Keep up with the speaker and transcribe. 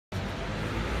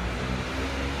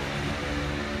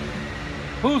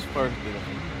Who's first?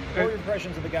 What were your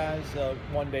impressions of the guys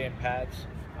one day in Pats?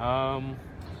 We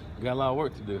got a lot of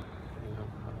work to do.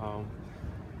 Our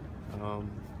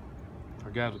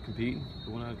guys are competing.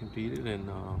 We went out and competed, and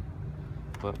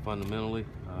but fundamentally,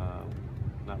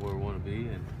 not where we want to be,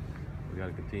 and we got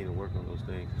to continue to work on those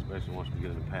things, especially once we get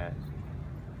in the Pats.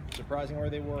 Surprising where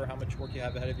they were, how much work you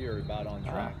have ahead of you, or about on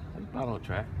track? About on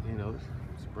track. It's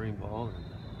spring ball,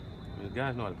 and the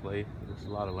guys know how to play. There's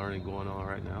a lot of learning going on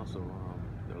right now, so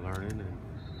they're learning, and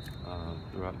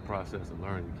throughout the process of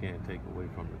learning, you can't take away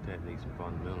from the techniques and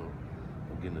fundamentals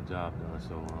of getting the job done.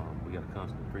 So we got to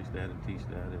constantly preach that and teach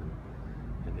that, and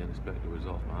then expect the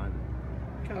results behind it.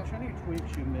 Coach, any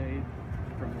tweaks you made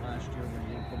from last year when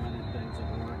you implemented things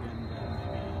at Oregon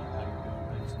that maybe how you're doing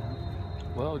things now?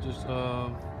 Well, just I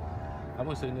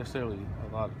wouldn't say necessarily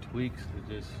a lot of tweaks. It's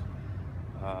just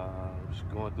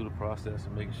going through the process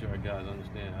and making sure our guys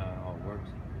understand how it all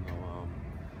works.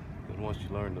 Because once you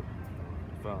learn the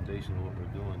foundation of what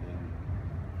we're doing, then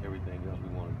everything else we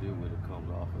want to do with it comes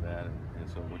off of that. And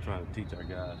so we're trying to teach our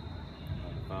guys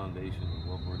the foundation of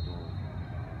what we're doing,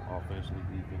 offensively,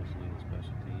 defensively, and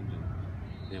special teams, and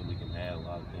then we can add a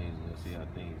lot of things and see how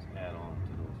things add on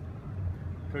to those.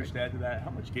 Coach, to add to that,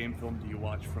 how much game film do you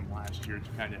watch from last year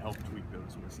to kind of help tweak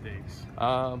those mistakes?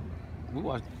 We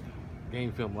watched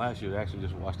game film last year to actually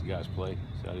just watch the guys play,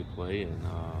 see how they play, and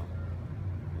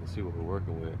see what we're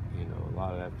working with. A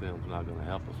lot of that film's not going to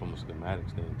help us from a schematic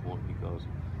standpoint because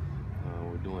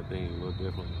we're doing things a little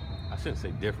differently. I shouldn't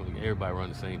say differently. Everybody run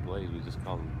the same plays. We just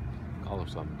call them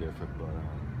something different.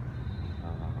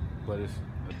 But it's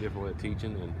a different way of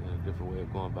teaching and a different way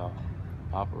of going about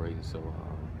operating. So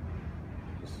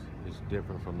it's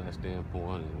different from that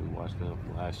standpoint. And we watched them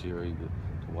from last year either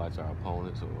to watch our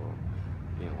opponents or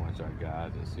watch our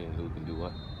guys and seeing who can do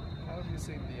what. How have you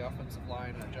seen the offensive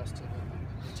line adjust to the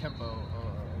tempo of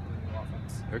the new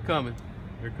offense? They're coming.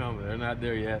 They're not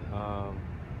there yet.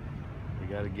 They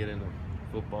got to get into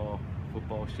football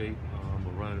shape.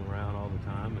 We're running around all the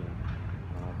time, and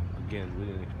again, we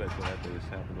didn't expect that to just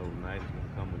happen overnight. It's going to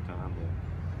come in time, but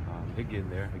they're getting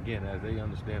there. Again, as they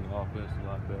understand the offense a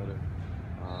lot better,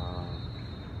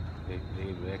 they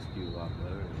able to execute a lot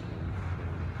better and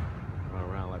run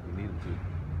around like we need them to.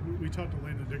 We talked to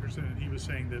Landon Dickerson, and he was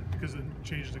saying that because of the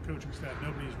changes to coaching staff,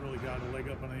 nobody's really got a leg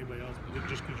up on anybody else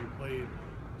just because you played.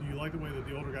 Do you like the way that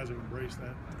the older guys have embraced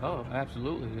that? Oh,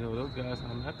 absolutely. Those guys,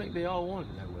 I think they all wanted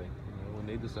it that way. When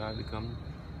they decided to come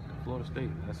to Florida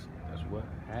State, that's what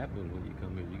happens when you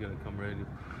come here. You got to come ready to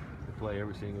play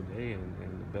every single day, and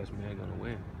the best man going to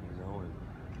win. And all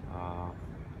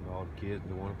the kids,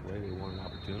 they want to play, they want an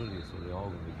opportunity, so they're all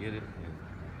going to get it. And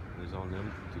it's on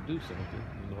them to do something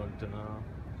in order to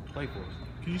play for us.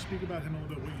 Can you speak about him a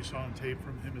little bit, what you saw on tape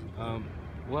from him as a player?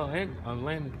 Well, and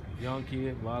Landon, young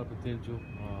kid, a lot of potential.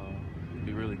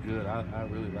 Be really good. I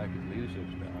really like his leadership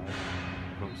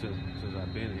style. Since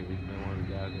I've been here, he's been one of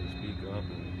the guys that speak up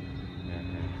and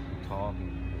talk and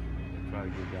try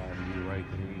to get guys to do the right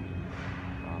thing.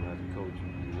 As a coach,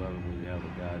 you love it when you have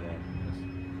a guy that's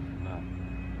not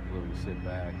willing to sit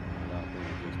back and allow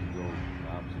things just to go the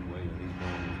opposite way. And he's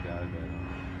one of those guys that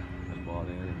has bought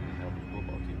in and helped the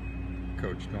football team.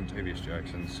 Coach, Dontavius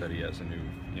Jackson said he has a new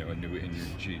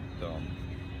energy.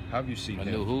 How have you seen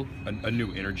him? New who? A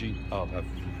new energy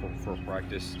for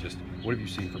practice. Just what have you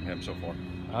seen from him so far?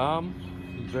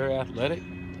 He's very athletic.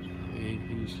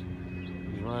 He's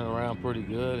running around pretty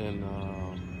good, and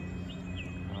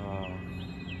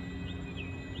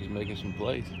he's making some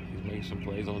plays. He's making some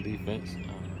plays on defense.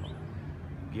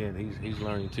 Again, he's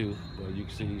learning too, but you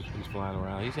can see he's flying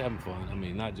around. He's having fun. I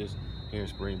mean, not just here in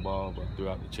spring ball, but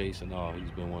throughout the chase and all.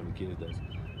 He's been one of the kids that's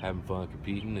having fun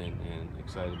competing and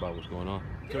excited about what's going on.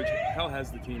 Coach, how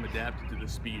has the team adapted to the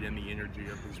speed and the energy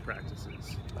of these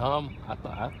practices? I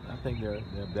think they're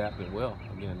adapting well.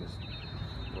 Again,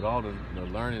 with all the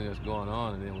learning that's going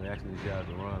on, and then we're asking these guys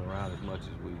to run around as much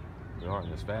as we are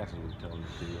and as fast as we tell them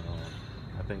to.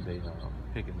 I think they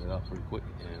picking it up pretty quick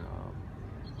and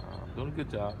doing a good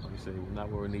job. Like I say, we're not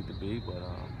where we need to be, but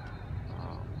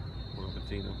we're going to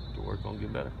continue to work on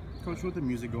getting better. Coach, with the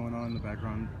music going on in the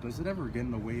background, does it ever get in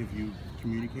the way of you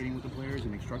communicating with the players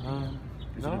and instructing them?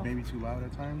 Is it maybe too loud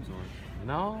at times? Or?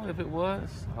 No, if it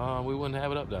was, we wouldn't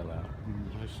have it up that loud.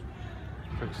 It's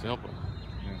pretty simple.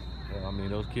 Yeah. I mean,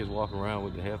 those kids walk around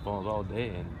with the headphones all day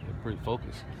and they're pretty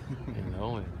focused,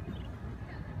 and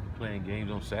playing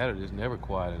games on Saturday is never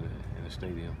quiet in the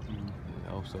stadium,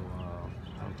 so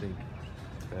I don't think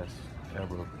that's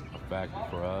ever a factor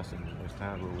for us. And there's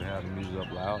times where we have the music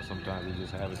up loud. Sometimes we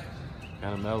just have it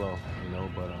kind of mellow,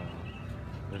 but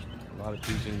there's a lot of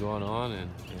teaching going on and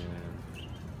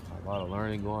a lot of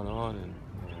learning going on, and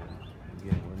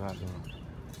again, we're not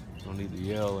don't need to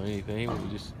yell or anything. We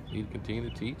just need to continue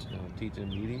to teach, teach in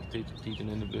meetings, teach an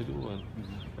individual, and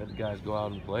let the guys go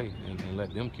out and play and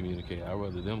let them communicate. I'd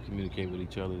rather them communicate with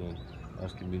each other than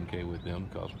us communicate with them,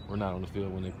 because we're not on the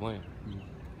field when they're playing.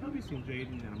 How have you seen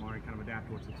Jaden and Amari kind of adapt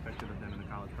to what's expected of them in the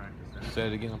college practice? Say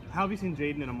it again. How have you seen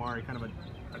Jaden and Amari kind of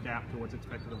adapt to what's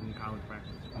expected of them in college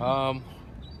practice?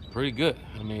 Pretty good.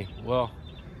 I mean, well,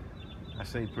 I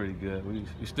say pretty good.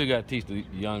 We still got to teach the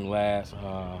young lads.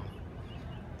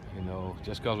 You know,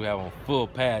 just because we have on full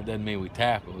pad doesn't mean we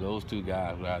tackle. Those two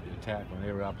guys were out there tackling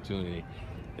every opportunity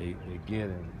they get,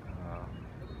 and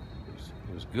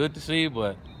it was good to see,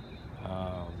 but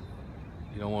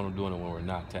you don't want them doing it when we're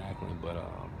not tackling. But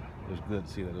it was good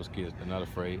to see that those kids, they're not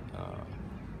afraid.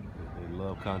 They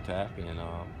love contact, and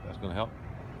that's going to help.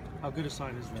 How good a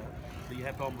sign is that? That you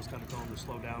have to almost kind of tell them to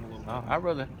slow down a little bit? I'd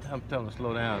rather tell them to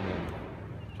slow down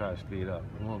than try to speed up.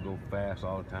 We want to go fast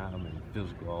all the time and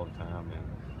physical all the time, and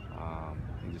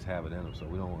they just have it in them, so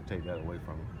we don't want to take that away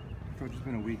from them. Coach, it's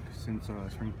been a week since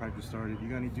spring practice started. You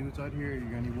got any dudes out here? You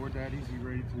got any war daddies? You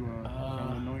ready to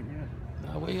anoint yet?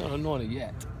 No, we ain't anointed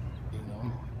yet. You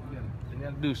know, you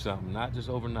got to do something, not just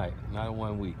overnight, not in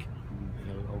 1 week.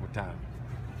 You know, over time.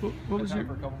 What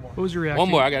was your reaction? One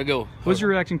more, I gotta go. What was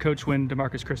your reaction, Coach, when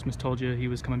DeMarcus Christmas told you he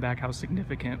was coming back? How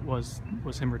significant was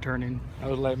him returning? I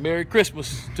was like, Merry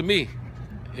Christmas to me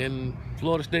in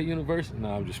Florida State University.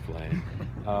 No, I'm just playing.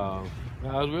 I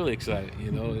was really excited.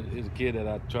 You know, he's a kid that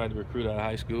I tried to recruit out of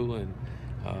high school and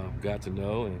got to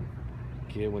know, and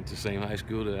the kid went to the same high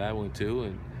school that I went to,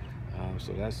 and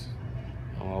so that's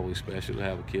always special to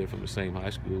have a kid from the same high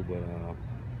school, but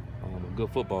a good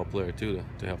football player too,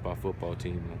 to help our football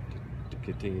team to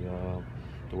continue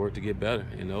to work to get better,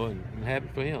 you know, and I'm happy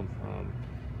for him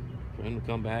to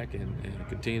come back and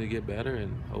continue to get better,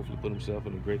 and hopefully put himself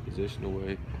in a great position to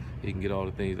where he can get all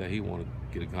the things that he wanted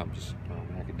to get accomplished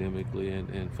academically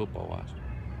and football-wise.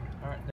 All right.